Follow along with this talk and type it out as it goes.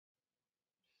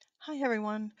Hi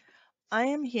everyone. I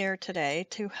am here today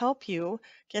to help you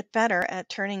get better at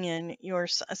turning in your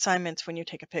assignments when you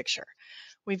take a picture.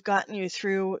 We've gotten you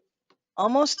through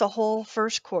almost the whole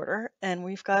first quarter and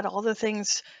we've got all the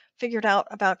things figured out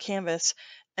about Canvas,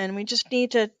 and we just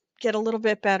need to get a little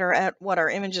bit better at what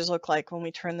our images look like when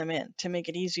we turn them in to make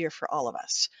it easier for all of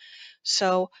us.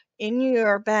 So in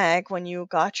your bag, when you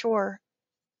got your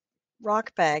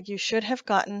rock bag, you should have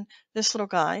gotten this little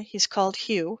guy. He's called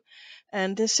Hue,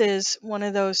 and this is one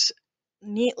of those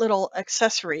neat little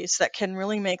accessories that can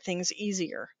really make things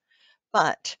easier.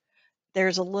 But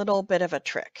there's a little bit of a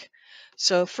trick.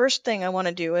 So first thing I want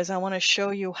to do is I want to show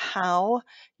you how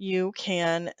you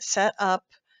can set up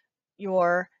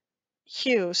your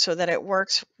Hue so that it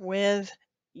works with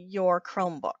your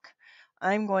Chromebook.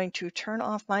 I'm going to turn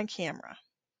off my camera.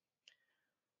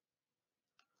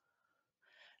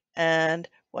 And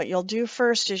what you'll do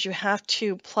first is you have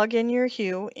to plug in your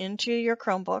Hue into your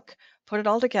Chromebook, put it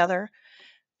all together,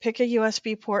 pick a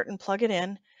USB port and plug it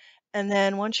in. And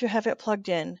then once you have it plugged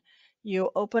in, you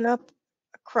open up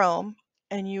Chrome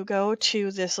and you go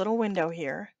to this little window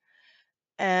here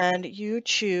and you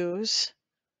choose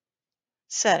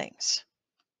Settings.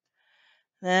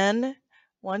 Then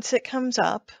once it comes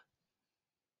up,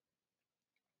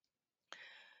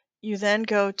 you then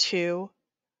go to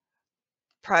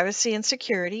Privacy and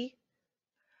Security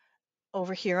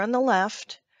over here on the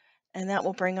left, and that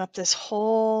will bring up this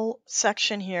whole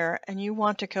section here, and you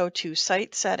want to go to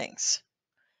Site Settings.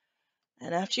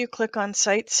 And after you click on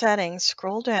Site Settings,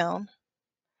 scroll down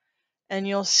and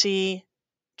you'll see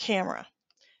Camera.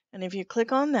 And if you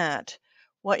click on that,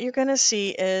 what you're going to see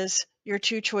is your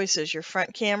two choices, your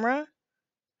front camera,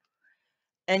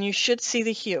 and you should see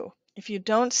the Hue. If you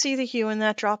don't see the Hue in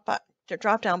that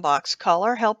drop-down box, call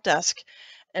our help desk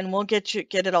and we'll get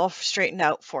it all straightened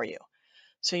out for you.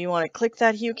 So you want to click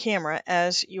that Hue camera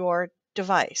as your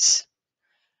device.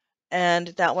 And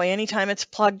that way, anytime it's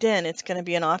plugged in, it's going to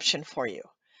be an option for you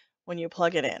when you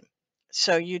plug it in.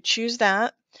 So you choose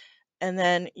that, and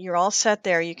then you're all set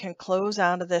there. You can close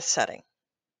out of this setting.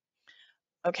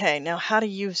 Okay, now how to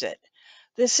use it.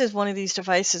 This is one of these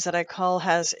devices that I call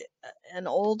has an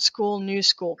old school, new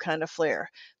school kind of flair.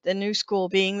 The new school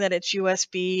being that it's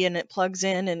USB and it plugs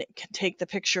in and it can take the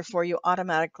picture for you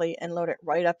automatically and load it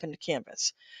right up into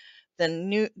Canvas.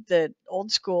 The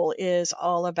old school is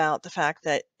all about the fact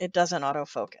that it doesn't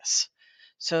autofocus.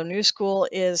 So new school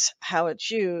is how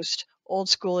it's used. Old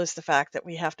school is the fact that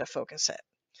we have to focus it.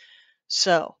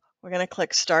 So we're going to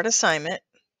click Start Assignment,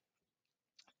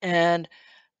 and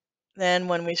then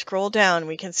when we scroll down,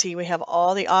 we can see we have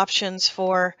all the options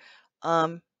for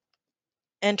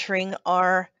entering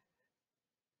our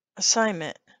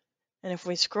assignment. And if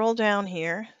we scroll down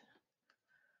here,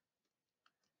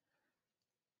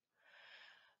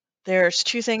 there's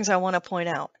two things I want to point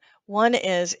out. One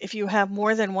is if you have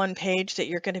more than one page that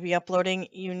you're going to be uploading,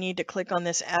 you need to click on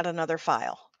this Add Another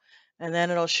File. And then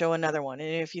it'll show another one.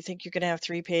 And if you think you're going to have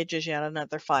 3 pages, you add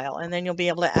another file. And then you'll be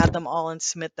able to add them all and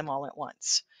submit them all at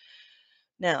once.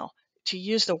 Now, to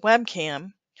use the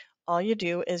webcam, all you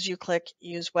do is you click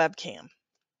Use Webcam.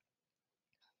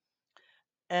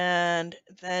 And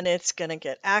then it's going to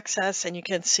get access, and you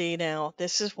can see now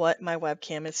this is what my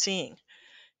webcam is seeing.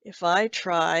 If I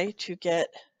try to get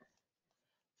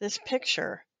this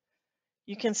picture,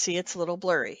 you can see it's a little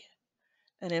blurry.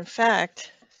 And in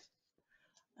fact,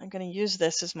 I'm going to use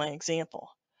this as my example.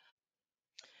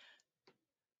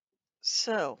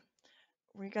 So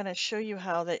we're going to show you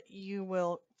how that you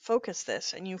will focus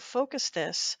this, and you focus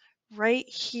this right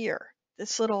here.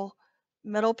 This little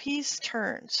metal piece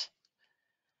turns,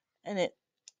 and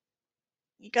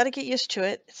you got to get used to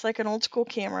it. It's like an old school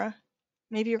camera.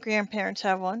 Maybe your grandparents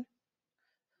have one.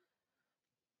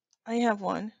 I have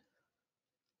one.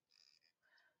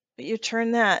 But you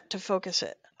turn that to focus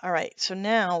it. All right, so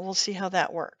now we'll see how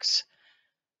that works.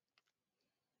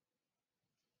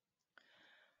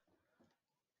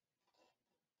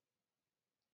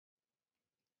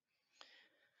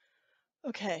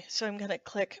 Okay, so I'm going to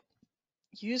click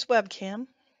Use Webcam,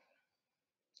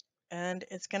 and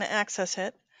it's going to access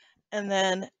it. And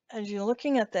then as you're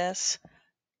looking at this,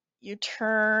 you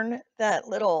turn that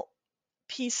little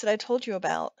piece that I told you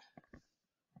about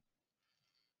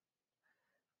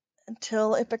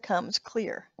until it becomes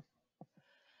clear.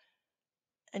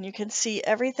 And you can see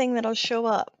everything that'll show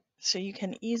up, so you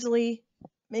can easily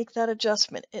make that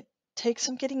adjustment. It takes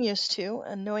some getting used to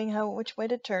and knowing which way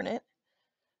to turn it.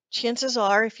 Chances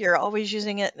are, if you're always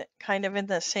using it kind of in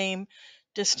the same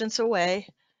distance away,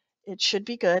 it should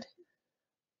be good.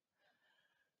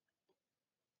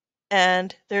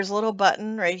 And there's a little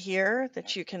button right here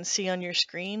that you can see on your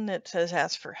screen that says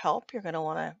ask for help. You're going to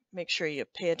want to make sure you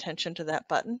pay attention to that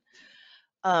button.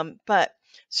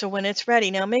 So when it's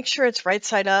ready, now make sure it's right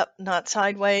side up, not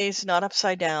sideways, not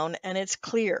upside down, and it's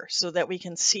clear so that we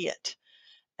can see it.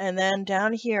 And then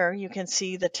down here, you can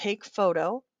see the take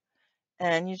photo,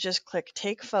 and you just click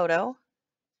take photo.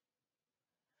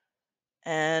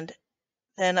 And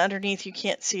then underneath, you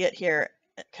can't see it here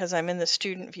because I'm in the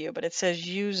student view, but it says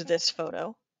use this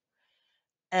photo.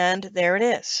 And there it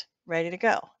is, ready to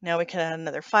go. Now we can add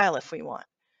another file if we want.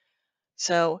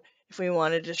 So if we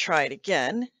wanted to try it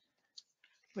again,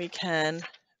 we can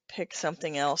pick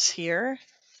something else here.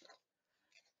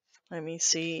 Let me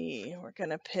see, we're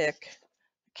going to pick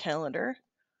calendar.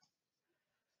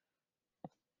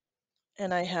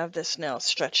 And I have this now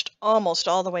stretched almost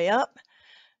all the way up.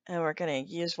 And we're going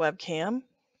to use webcam.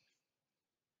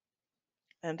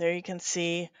 And there you can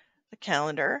see the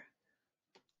calendar.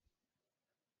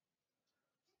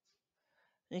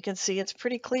 You can see it's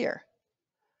pretty clear.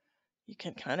 You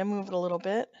can kind of move it a little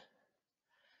bit.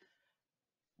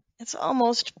 It's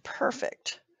almost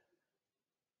perfect.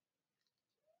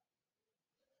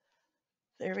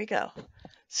 There we go.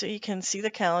 So you can see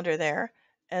the calendar there.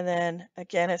 And then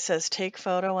again, it says take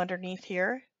photo underneath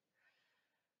here.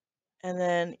 And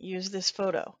then use this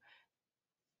photo.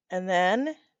 And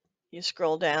then you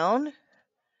scroll down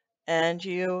and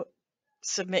you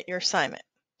submit your assignment.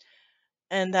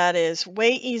 And that is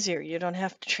way easier. You don't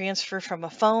have to transfer from a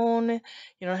phone.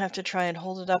 You don't have to try and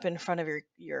hold it up in front of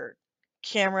your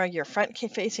camera, your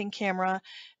front-facing camera,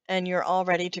 and you're all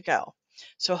ready to go.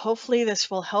 So hopefully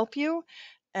this will help you,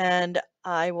 and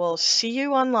I will see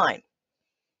you online.